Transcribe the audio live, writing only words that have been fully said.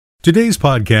Today's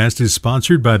podcast is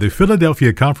sponsored by the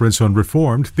Philadelphia Conference on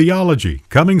Reformed Theology,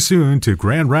 coming soon to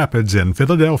Grand Rapids and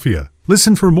Philadelphia.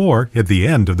 Listen for more at the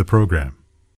end of the program.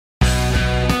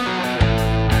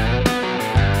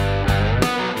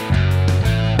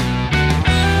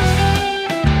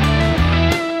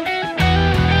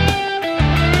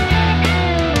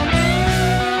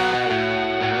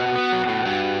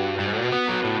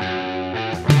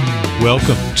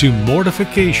 Welcome to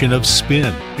Mortification of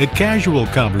Spin, a casual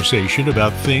conversation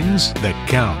about things that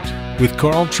count, with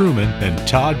Carl Trueman and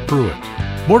Todd Pruitt.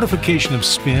 Mortification of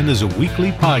Spin is a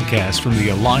weekly podcast from the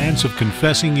Alliance of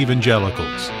Confessing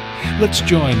Evangelicals. Let's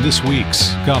join this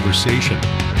week's conversation.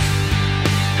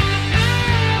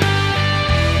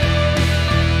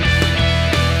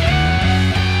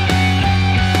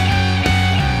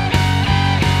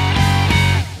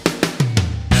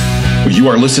 You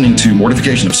are listening to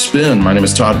Mortification of Spin. My name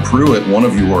is Todd Pruitt, one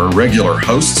of your regular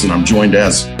hosts, and I'm joined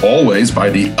as always by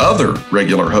the other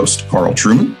regular host, Carl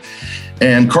Trueman.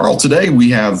 And Carl, today we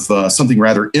have something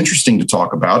rather interesting to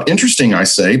talk about. Interesting, I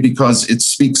say, because it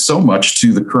speaks so much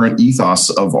to the current ethos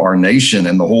of our nation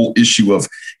and the whole issue of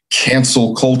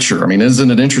cancel culture. I mean, isn't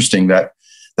it interesting that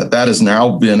has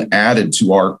now been added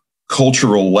to our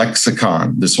cultural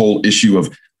lexicon, this whole issue of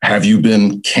have you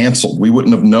been canceled? We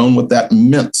wouldn't have known what that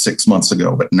meant 6 months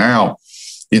ago, but now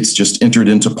it's just entered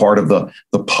into part of the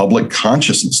public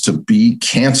consciousness to be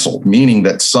canceled, meaning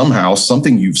that somehow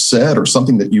something you've said or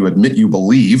something that you admit you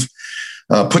believe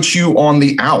puts you on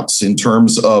the outs in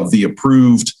terms of the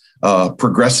approved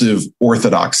progressive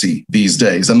orthodoxy these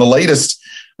days. And the latest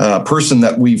person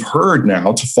that we've heard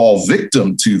now to fall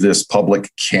victim to this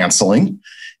public canceling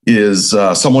is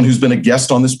someone who's been a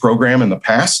guest on this program in the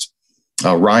past.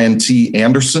 Ryan T.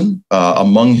 Anderson,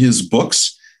 among his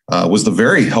books, was the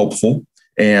very helpful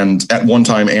and at one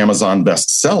time Amazon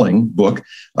best-selling book,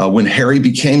 When Harry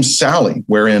Became Sally,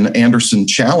 wherein Anderson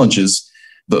challenges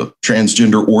the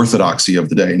transgender orthodoxy of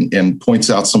the day and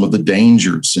points out some of the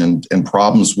dangers and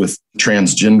problems with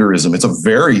transgenderism. It's a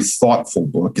very thoughtful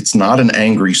book. It's not an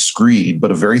angry screed, but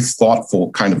a very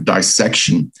thoughtful kind of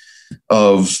dissection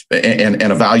of and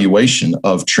evaluation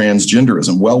of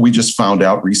transgenderism. Well, we just found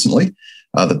out recently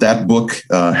that book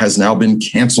has now been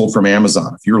canceled from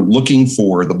Amazon. If you're looking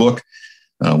for the book,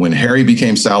 When Harry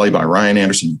Became Sally by Ryan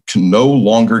Anderson, you can no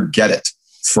longer get it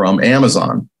from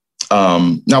Amazon.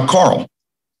 Now, Carl,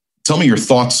 tell me your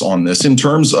thoughts on this in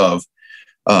terms of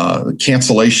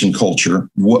cancellation culture,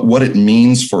 what it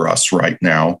means for us right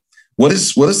now. What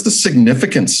is the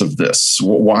significance of this?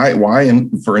 Why,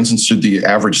 for instance, should the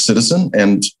average citizen,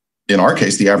 and in our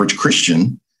case, the average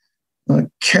Christian,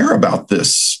 care about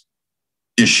this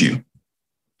issue?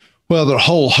 Well, there are a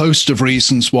whole host of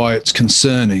reasons why it's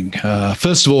concerning.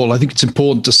 First of all, I think it's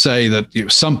important to say that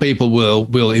some people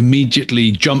will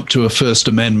immediately jump to a First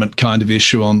Amendment kind of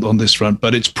issue on this front,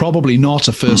 but it's probably not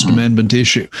a First Amendment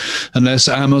issue unless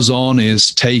Amazon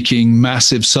is taking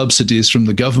massive subsidies from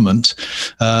the government.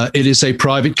 It is a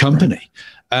private company.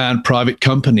 And private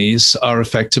companies are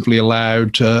effectively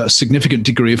allowed a significant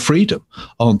degree of freedom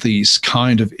on these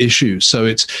kind of issues. So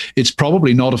it's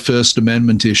probably not a First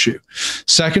Amendment issue.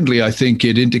 Secondly, I think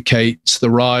it indicates the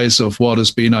rise of what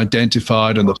has been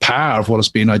identified and the power of what has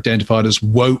been identified as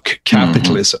woke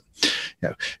capitalism.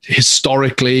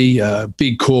 Historically,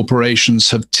 big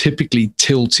corporations have typically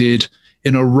tilted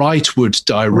in a rightward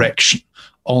direction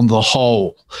on the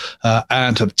whole,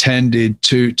 and have tended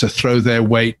to throw their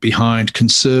weight behind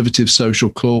conservative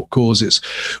social causes.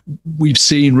 We've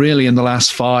seen really in the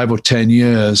last 5 or 10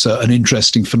 years an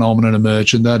interesting phenomenon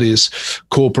emerge, and that is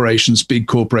corporations, big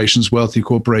corporations, wealthy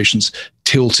corporations,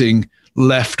 tilting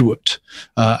leftward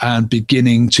and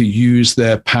beginning to use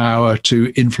their power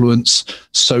to influence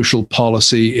social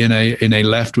policy in a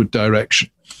leftward direction.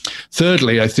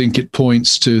 Thirdly, I think it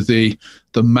points to the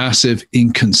massive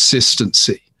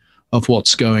inconsistency of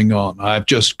what's going on. I've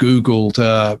just Googled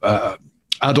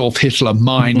Adolf Hitler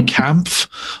Mein Kampf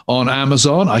on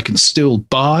Amazon. I can still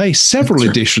buy several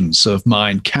editions of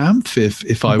Mein Kampf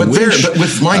if I wish. But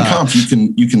with Mein Kampf,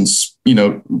 you can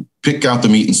pick out the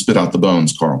meat and spit out the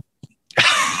bones, Carl.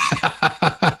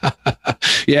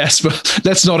 Yes, but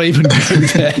let's not even go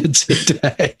there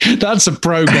today. That's a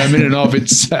program in and of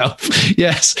itself.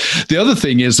 Yes. The other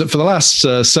thing is that for the last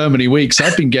so many weeks,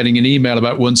 I've been getting an email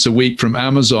about once a week from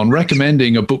Amazon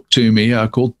recommending a book to me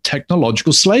called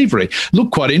Technological Slavery.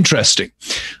 Looked quite interesting.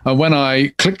 When I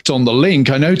clicked on the link,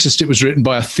 I noticed it was written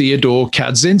by a Theodore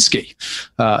Kaczynski.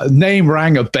 Name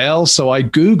rang a bell, so I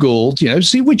Googled,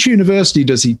 see which university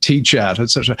does he teach at,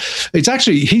 etc. It's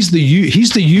actually, he's the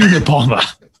Unabomber.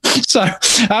 So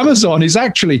Amazon is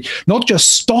actually not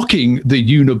just stocking the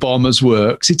Unabomber's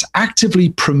works, it's actively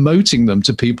promoting them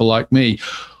to people like me.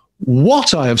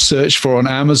 What I have searched for on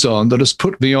Amazon that has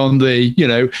put me on the,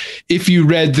 if you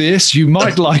read this, you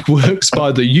might like works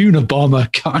by the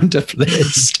Unabomber kind of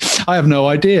list. I have no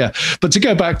idea. But to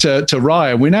go back to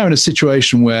Ryan, we're now in a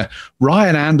situation where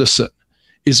Ryan Anderson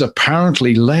is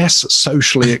apparently less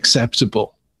socially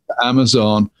acceptable to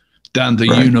Amazon than the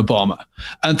Unabomber.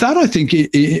 And that, I think,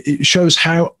 it shows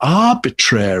how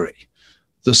arbitrary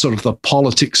the sort of the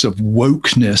politics of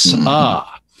wokeness are.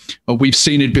 We've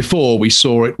seen it before. We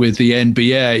saw it with the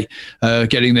NBA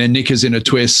getting their knickers in a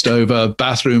twist over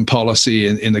bathroom policy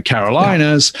in the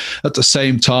Carolinas, at the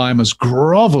same time as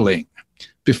groveling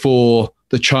before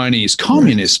the Chinese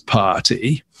Communist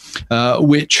Party,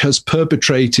 which has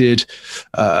perpetrated,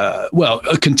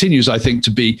 continues, I think,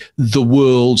 to be the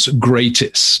world's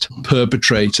greatest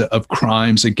perpetrator of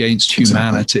crimes against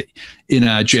humanity in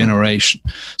our generation.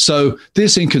 So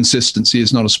this inconsistency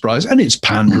is not a surprise, and it's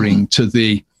pandering to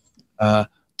the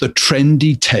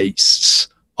trendy tastes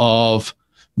of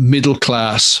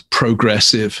middle-class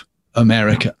progressive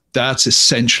America. That's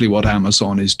essentially what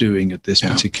Amazon is doing at this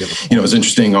particular point. It's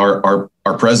interesting. Our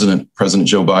President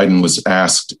Joe Biden, was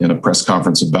asked in a press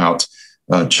conference about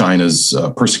China's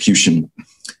persecution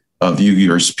of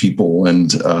Uyghurs people,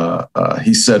 and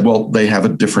he said, "Well, they have a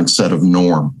different set of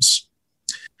norms."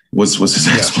 Was his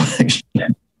explanation?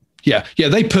 Yeah,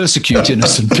 they persecute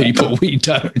innocent people. We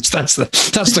don't. That's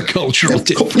the cultural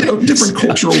difference. Different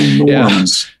cultural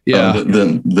norms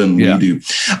than we do.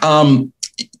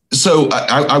 So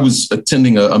I was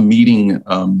attending a meeting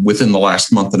within the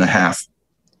last month and a half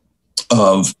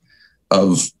of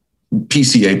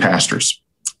PCA pastors.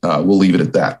 We'll leave it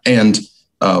at that. And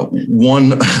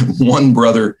one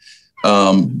brother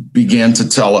began to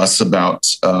tell us about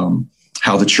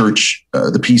how the church,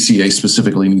 the PCA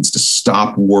specifically, needs to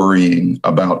stop worrying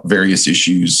about various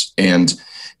issues. And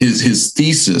his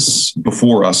thesis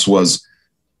before us was,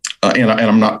 and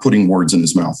I'm not putting words in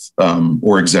his mouth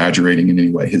or exaggerating in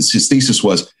any way. His thesis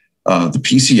was the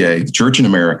PCA, the church in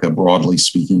America, broadly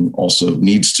speaking, also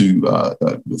needs to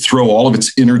throw all of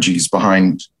its energies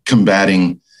behind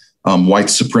combating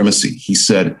white supremacy. He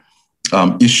said,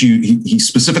 he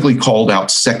specifically called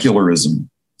out secularism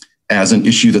as an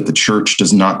issue that the church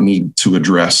does not need to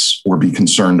address or be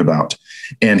concerned about.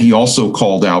 And he also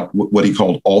called out what he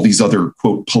called all these other,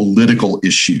 quote, political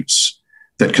issues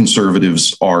that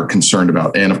conservatives are concerned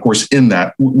about. And of course, in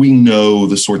that, we know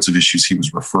the sorts of issues he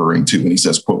was referring to when he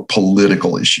says, quote,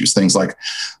 political issues, things like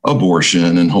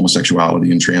abortion and homosexuality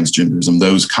and transgenderism,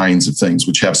 those kinds of things,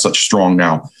 which have such strong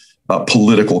now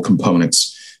political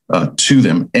components to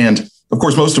them. And of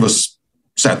course, most of us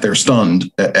sat there stunned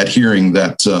at hearing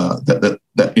that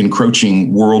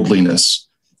encroaching worldliness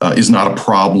is not a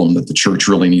problem that the church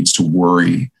really needs to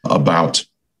worry about.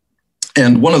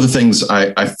 And one of the things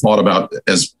I thought about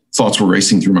as thoughts were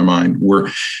racing through my mind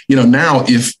were, now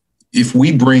if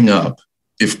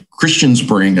Christians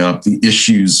bring up the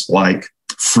issues like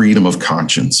freedom of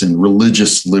conscience and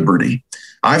religious liberty,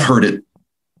 I've heard it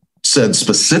said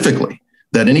specifically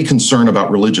that any concern about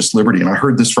religious liberty, and I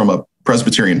heard this from a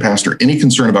Presbyterian pastor, any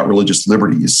concern about religious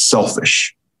liberty is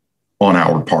selfish on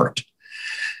our part.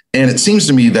 And it seems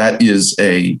to me that is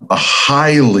a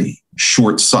highly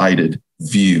short-sighted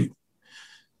view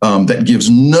that gives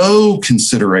no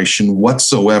consideration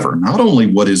whatsoever, not only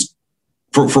what is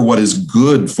for what is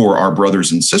good for our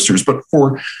brothers and sisters, but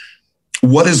for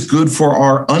what is good for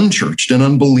our unchurched and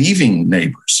unbelieving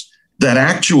neighbors, that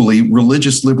actually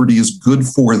religious liberty is good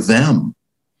for them.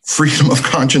 Freedom of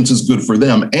conscience is good for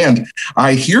them. And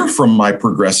I hear from my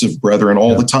progressive brethren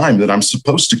all the time that I'm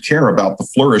supposed to care about the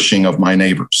flourishing of my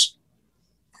neighbors.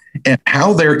 And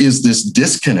how there is this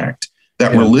disconnect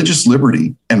that religious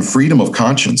liberty and freedom of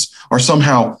conscience are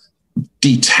somehow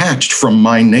detached from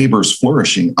my neighbor's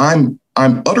flourishing. I'm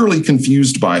utterly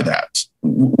confused by that.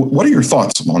 What are your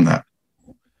thoughts on that?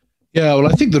 Yeah, well,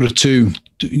 I think there are two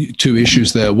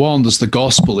issues there. One, there's the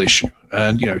gospel issue.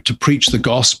 And, to preach the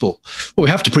gospel, well, we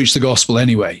have to preach the gospel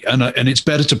anyway. And it's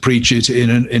better to preach it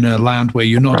in a land where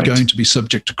you're not going to be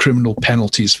subject to criminal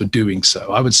penalties for doing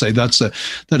so. I would say that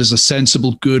is a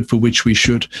sensible good for which we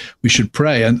should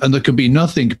pray. And there can be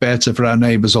nothing better for our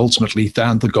neighbors ultimately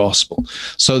than the gospel.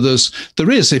 So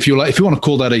there is, if you want to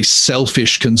call that a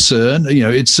selfish concern,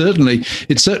 it's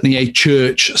certainly a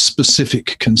church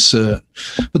specific concern.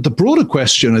 But the broader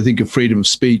question, I think, of freedom of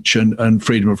speech and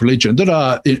freedom of religion that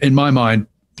are, in my mind,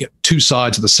 two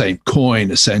sides of the same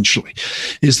coin, essentially,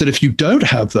 is that if you don't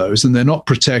have those and they're not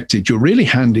protected, you're really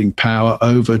handing power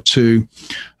over to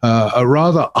a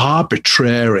rather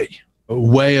arbitrary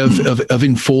way of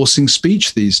enforcing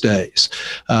speech these days.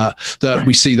 That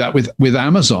we see that with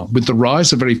Amazon, with the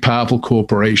rise of very powerful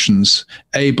corporations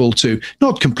able to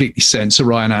not completely censor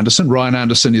Ryan Anderson. Ryan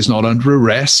Anderson is not under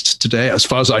arrest today, as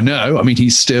far as I know. I mean,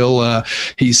 he's still a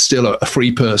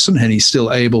free person, and he's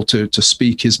still able to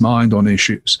speak his mind on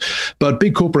issues. But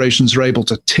big corporations are able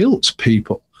to tilt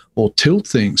people or tilt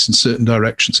things in certain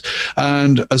directions.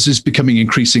 And as is becoming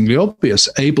increasingly obvious,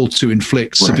 able to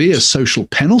inflict severe social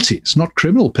penalties, not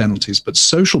criminal penalties, but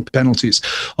social penalties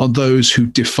on those who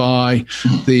defy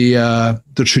the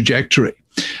trajectory.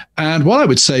 And what I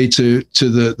would say to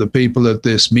the people at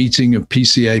this meeting of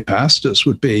PCA pastors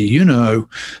would be,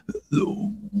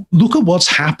 look at what's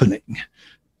happening.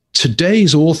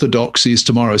 Today's orthodoxy is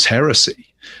tomorrow's heresy.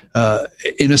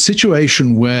 In a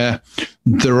situation where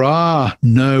there are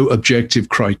no objective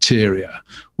criteria,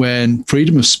 when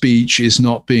freedom of speech is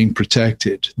not being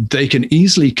protected, they can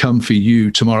easily come for you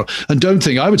tomorrow. And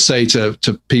I would say to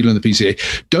people in the PCA,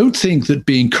 don't think that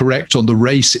being correct on the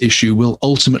race issue will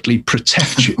ultimately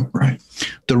protect you. Right.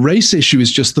 The race issue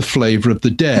is just the flavor of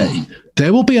the day.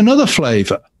 There will be another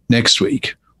flavor next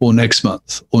week, or next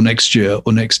month, or next year,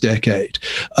 or next decade.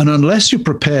 And unless you're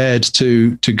prepared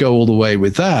to go all the way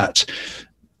with that,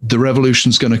 the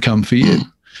revolution's going to come for you.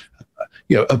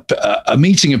 A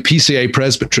meeting of PCA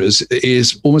presbyteries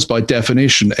is almost by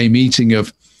definition a meeting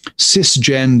of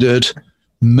cisgendered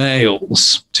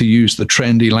males, to use the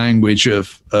trendy language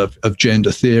of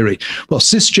gender theory. Well,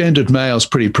 cisgendered males,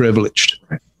 pretty privileged.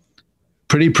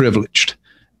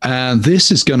 And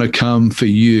this is going to come for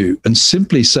you. And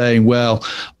simply saying, well,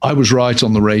 I was right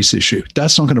on the race issue,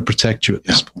 that's not going to protect you at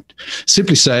this point.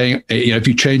 Simply saying, if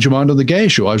you change your mind on the gay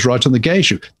issue, I was right on the gay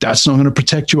issue, that's not going to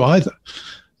protect you either.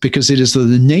 Because it is the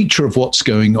nature of what's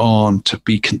going on to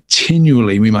be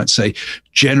continually, we might say,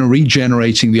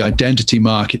 regenerating the identity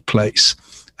marketplace.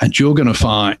 And you're going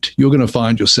to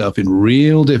find yourself in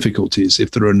real difficulties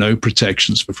if there are no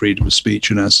protections for freedom of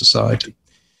speech in our society.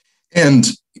 And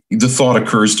the thought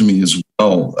occurs to me as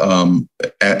well,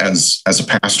 as a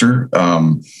pastor,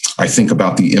 I think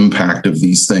about the impact of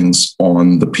these things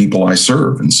on the people I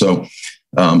serve. And so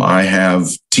I have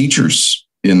teachers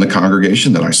in the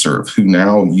congregation that I serve who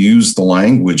now use the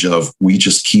language of, we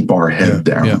just keep our head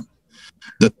down,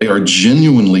 that they are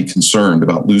genuinely concerned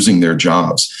about losing their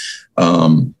jobs.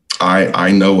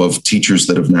 I know of teachers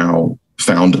that have now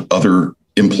found other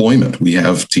employment. We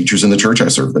have teachers in the church I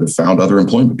serve that have found other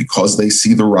employment because they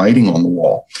see the writing on the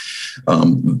wall.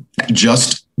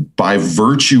 Just by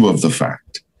virtue of the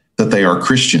fact that they are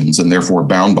Christians and therefore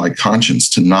bound by conscience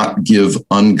to not give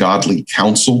ungodly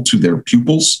counsel to their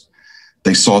pupils,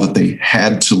 they saw that they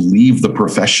had to leave the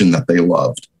profession that they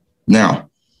loved. Now,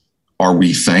 are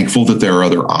we thankful that there are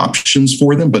other options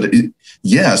for them?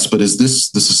 Yes, but is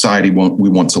this the society we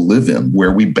want to live in,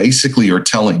 where we basically are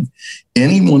telling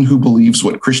anyone who believes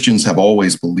what Christians have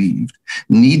always believed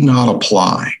need not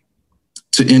apply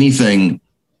to anything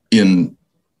in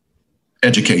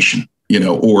education,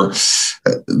 or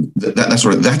that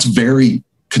sort of, that's very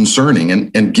concerning.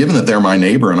 And given that they're my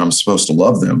neighbor and I'm supposed to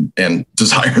love them and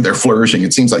desire their flourishing,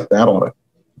 it seems like that ought to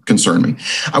concern me.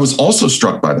 I was also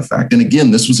struck by the fact, and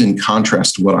again, this was in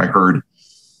contrast to what I heard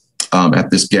at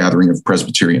this gathering of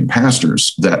Presbyterian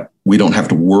pastors, that we don't have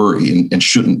to worry and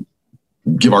shouldn't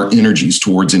give our energies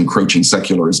towards encroaching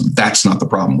secularism. That's not the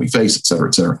problem we face, et cetera,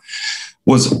 et cetera.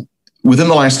 Was within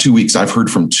the last 2 weeks, I've heard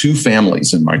from 2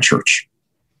 families in my church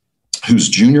whose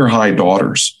junior high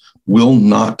daughters will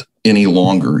not any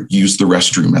longer use the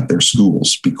restroom at their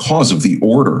schools because of the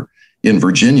order in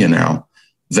Virginia now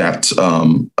that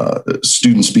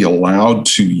students be allowed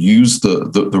to use the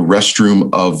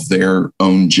restroom of their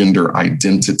own gender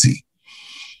identity.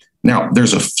 Now,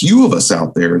 there's a few of us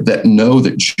out there that know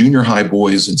that junior high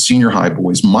boys and senior high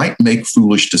boys might make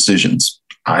foolish decisions.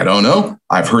 I don't know.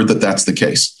 I've heard that that's the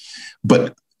case.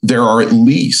 But there are at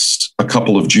least a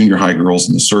couple of junior high girls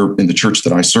in the church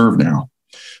that I serve now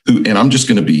who, and I'm just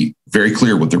going to be very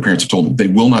clear what their parents have told me, they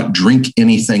will not drink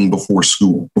anything before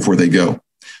school, before they go,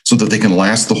 so that they can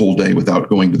last the whole day without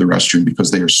going to the restroom,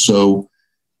 because they are so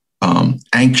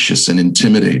anxious and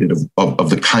intimidated of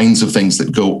the kinds of things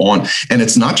that go on. And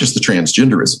it's not just the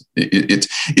transgenderism.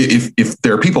 If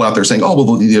there are people out there saying, oh,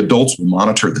 well, the adults will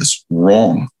monitor this,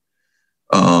 wrong.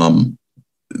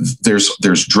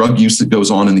 There's drug use that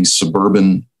goes on in these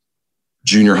suburban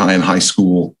junior high and high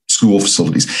school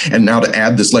facilities. And now to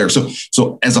add this layer.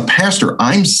 So as a pastor,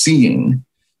 I'm seeing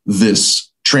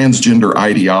this transgender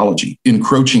ideology,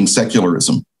 encroaching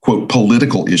secularism, quote,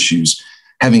 political issues,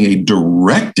 having a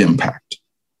direct impact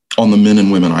on the men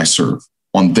and women I serve.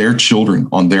 on their children,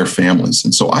 on their families.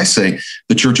 And so I say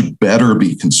the church better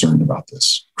be concerned about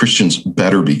this. Christians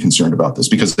better be concerned about this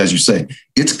because, as you say,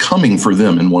 it's coming for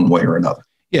them in one way or another.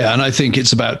 Yeah, and I think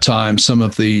it's about time some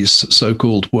of these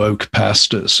so-called woke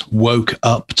pastors woke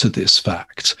up to this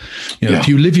fact. If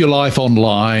you live your life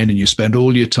online and you spend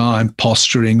all your time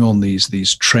posturing on these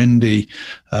trendy,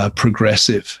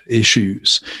 progressive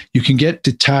issues, you can get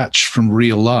detached from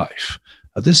real life.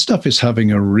 This stuff is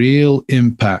having a real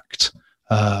impact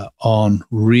on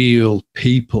real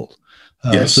people.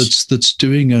 That's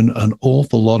doing an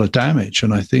awful lot of damage.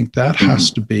 And I think that has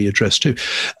to be addressed too.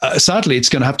 Sadly, it's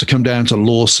going to have to come down to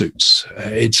lawsuits.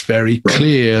 It's very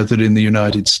clear that in the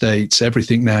United States,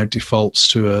 everything now defaults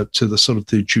to the sort of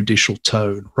the judicial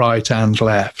tone, right and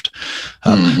left.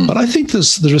 But I think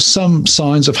there are some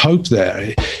signs of hope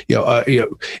there.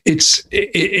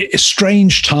 It's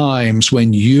strange times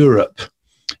when Europe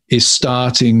is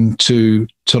starting to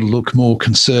look more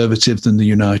conservative than the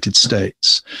United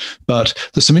States. But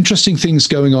there's some interesting things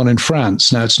going on in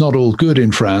France. Now, it's not all good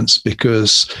in France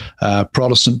because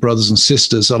Protestant brothers and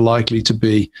sisters are likely to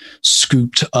be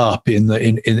scooped up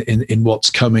in what's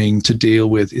coming to deal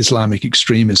with Islamic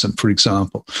extremism, for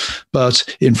example.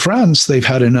 But in France, they've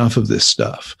had enough of this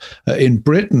stuff. In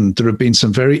Britain, there have been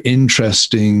some very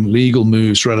interesting legal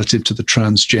moves relative to the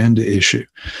transgender issue.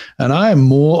 And I am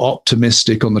more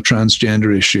optimistic on the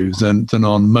transgender issue than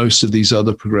on most of these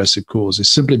other progressive causes,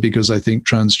 simply because I think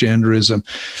transgenderism,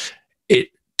 it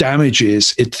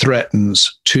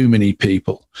threatens too many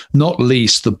people, not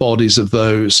least the bodies of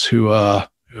those who are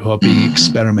being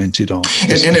experimented on.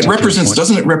 And it represents,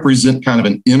 doesn't it represent kind of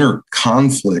an inner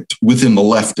conflict within the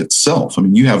left itself? I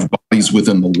mean, you have bodies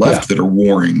within the left that are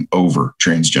warring over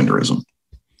transgenderism.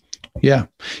 Yeah.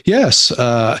 Yes.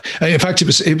 In fact, it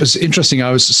was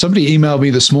interesting. Somebody emailed me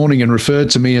this morning and referred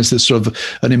to me as this sort of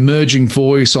an emerging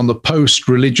voice on the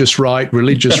post-religious right.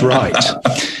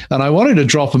 And I wanted to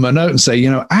drop him a note and say,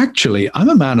 actually, I'm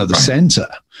a man of the center.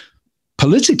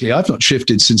 Politically, I've not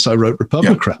shifted since I wrote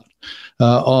Republican.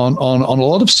 On a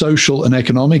lot of social and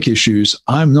economic issues,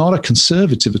 I'm not a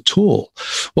conservative at all.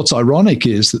 What's ironic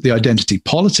is that the identity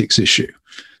politics issue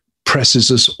presses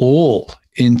us all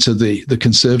into the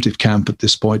conservative camp at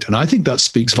this point. And I think that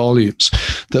speaks volumes,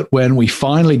 that when we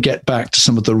finally get back to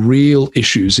some of the real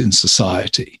issues in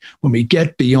society, when we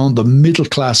get beyond the middle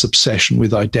class obsession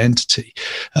with identity,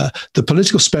 the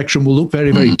political spectrum will look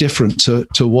very, very different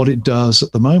to what it does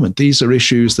at the moment. These are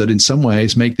issues that in some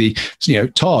ways make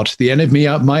Todd,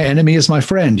 my enemy is my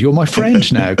friend. You're my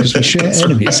friend now because we share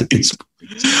enemies at this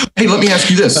point. Hey, let me ask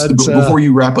you this before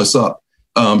you wrap us up.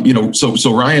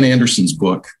 So Ryan Anderson's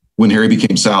book, When Harry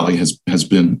Became Sally, has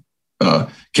been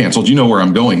canceled. You know where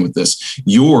I'm going with this.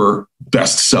 Your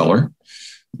bestseller,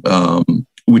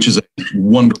 which is a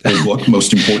wonderful book,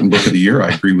 most important book of the year.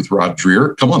 I agree with Rod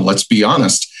Dreher. Come on, let's be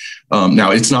honest.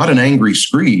 Now, it's not an angry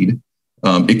screed.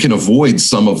 It can avoid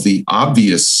some of the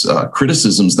obvious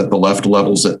criticisms that the left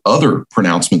levels at other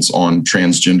pronouncements on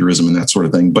transgenderism and that sort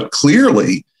of thing. But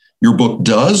clearly, your book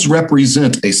does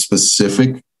represent a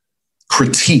specific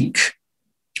critique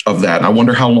of that. And I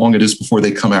wonder how long it is before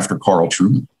they come after Carl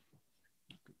Trueman.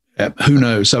 Who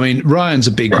knows? I mean, Ryan's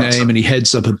a big name and he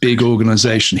heads up a big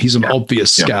organization. He's an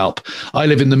obvious scalp. I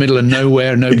live in the middle of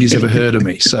nowhere. Nobody's ever heard of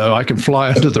me, so I can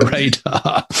fly under the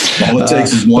radar. All it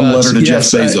takes is one letter to Jeff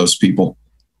Bezos, people.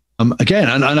 Again,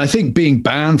 and I think being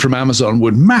banned from Amazon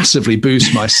would massively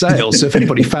boost my sales. So if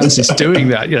anybody fancies doing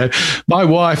that, my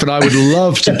wife and I would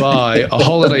love to buy a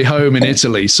holiday home in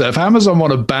Italy. So if Amazon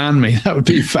want to ban me, that would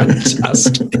be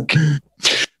fantastic.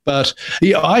 But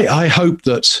I hope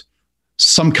that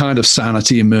some kind of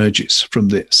sanity emerges from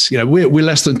this. We're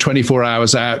less than 24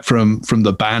 hours out from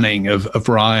the banning of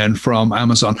Ryan from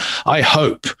Amazon. I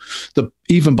hope that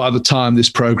even by the time this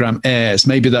program airs,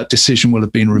 maybe that decision will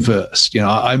have been reversed.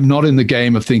 I'm not in the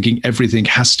game of thinking everything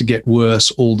has to get worse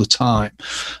all the time.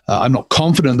 I'm not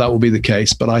confident that will be the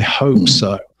case, but I hope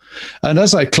so. And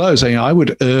as I close, I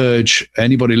would urge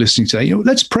anybody listening today,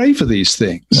 let's pray for these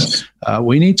things.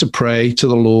 We need to pray to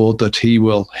the Lord that He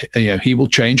will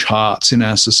change hearts in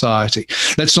our society.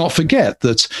 Let's not forget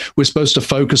that we're supposed to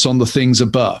focus on the things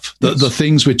above. The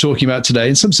things we're talking about today,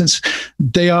 in some sense,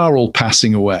 they are all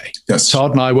passing away. Yes.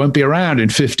 Todd and I won't be around in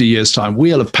 50 years' time.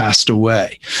 We'll have passed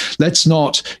away. Let's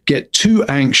not get too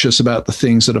anxious about the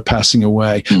things that are passing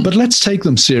away, but let's take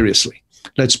them seriously.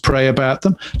 Let's pray about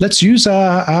them. Let's use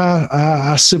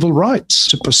our civil rights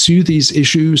to pursue these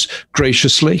issues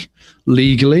graciously,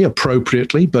 legally,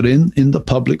 appropriately, but in the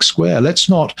public square. Let's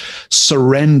not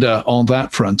surrender on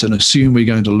that front and assume we're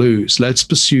going to lose. Let's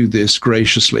pursue this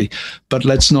graciously, but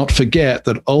let's not forget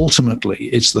that ultimately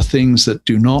it's the things that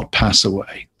do not pass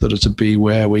away that are to be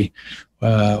where we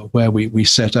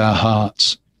set our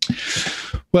hearts.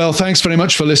 Well, thanks very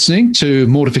much for listening to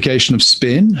Mortification of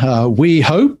Spin. We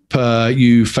hope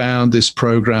you found this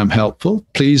program helpful.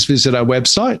 Please visit our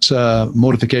website,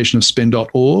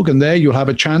 mortificationofspin.org, and there you'll have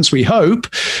a chance, we hope,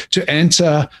 to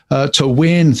enter to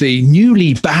win the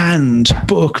newly banned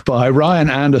book by Ryan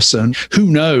Anderson. Who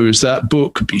knows, that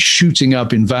book could be shooting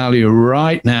up in value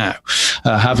right now,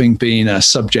 having been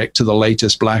subject to the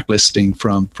latest blacklisting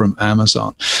from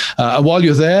Amazon. And while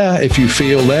you're there, if you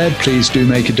feel led, please do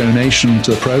make a donation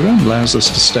to the program. It allows us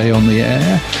to stay on the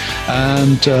air.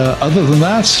 And other than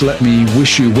that, let me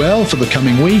wish you well for the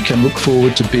coming week and look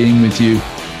forward to being with you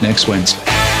next Wednesday.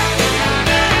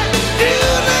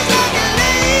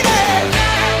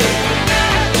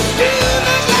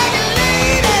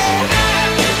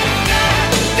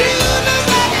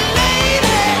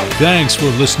 Thanks for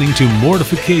listening to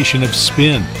Mortification of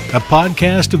Spin, a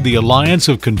podcast of the Alliance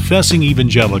of Confessing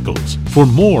Evangelicals. For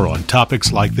more on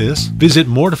topics like this, visit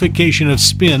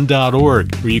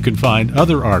mortificationofspin.org, where you can find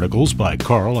other articles by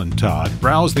Carl and Todd,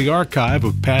 browse the archive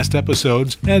of past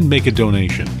episodes, and make a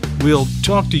donation. We'll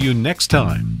talk to you next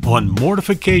time on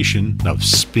Mortification of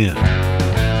Spin.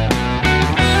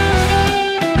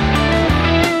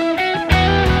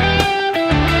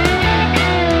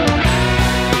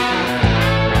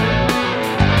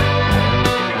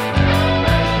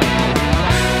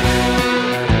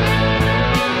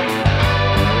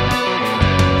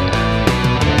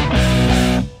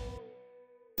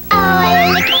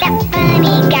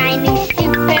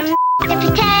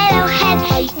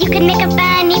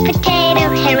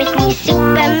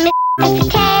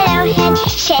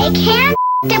 Shake hands,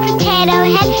 the potato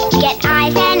head. You get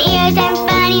eyes and ears and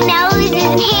funny noses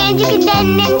and hands. You can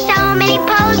bend in so many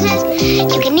poses.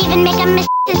 You can even make a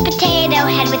Mrs. Potato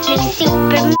Head with new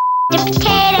Super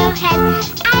Potato Head.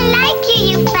 I like you,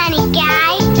 you funny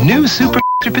guy. New Super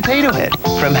Potato Head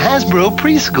from Hasbro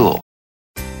Preschool.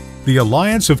 The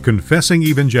Alliance of Confessing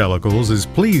Evangelicals is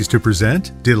pleased to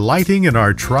present Delighting in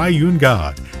Our Triune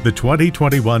God, the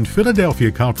 2021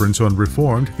 Philadelphia Conference on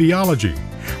Reformed Theology.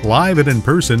 Live and in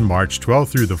person March 12th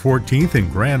through the 14th in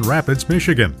Grand Rapids,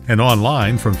 Michigan, and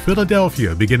online from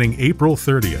Philadelphia beginning April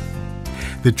 30th.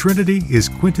 The Trinity is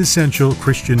quintessential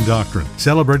Christian doctrine,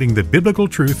 celebrating the biblical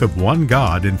truth of one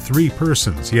God in three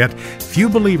persons, yet few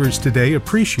believers today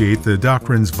appreciate the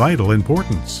doctrine's vital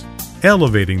importance.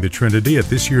 Elevating the Trinity at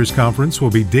this year's conference will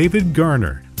be David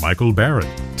Garner, Michael Barrett,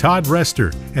 Todd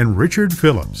Rester, and Richard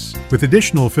Phillips, with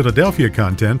additional Philadelphia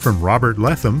content from Robert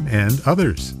Letham and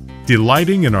others.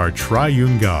 Delighting in Our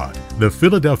Triune God, the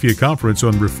Philadelphia Conference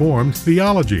on Reformed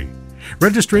Theology.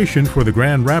 Registration for the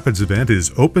Grand Rapids event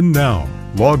is open now.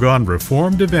 Log on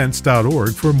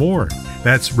reformedevents.org for more.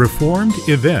 That's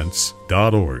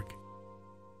reformedevents.org.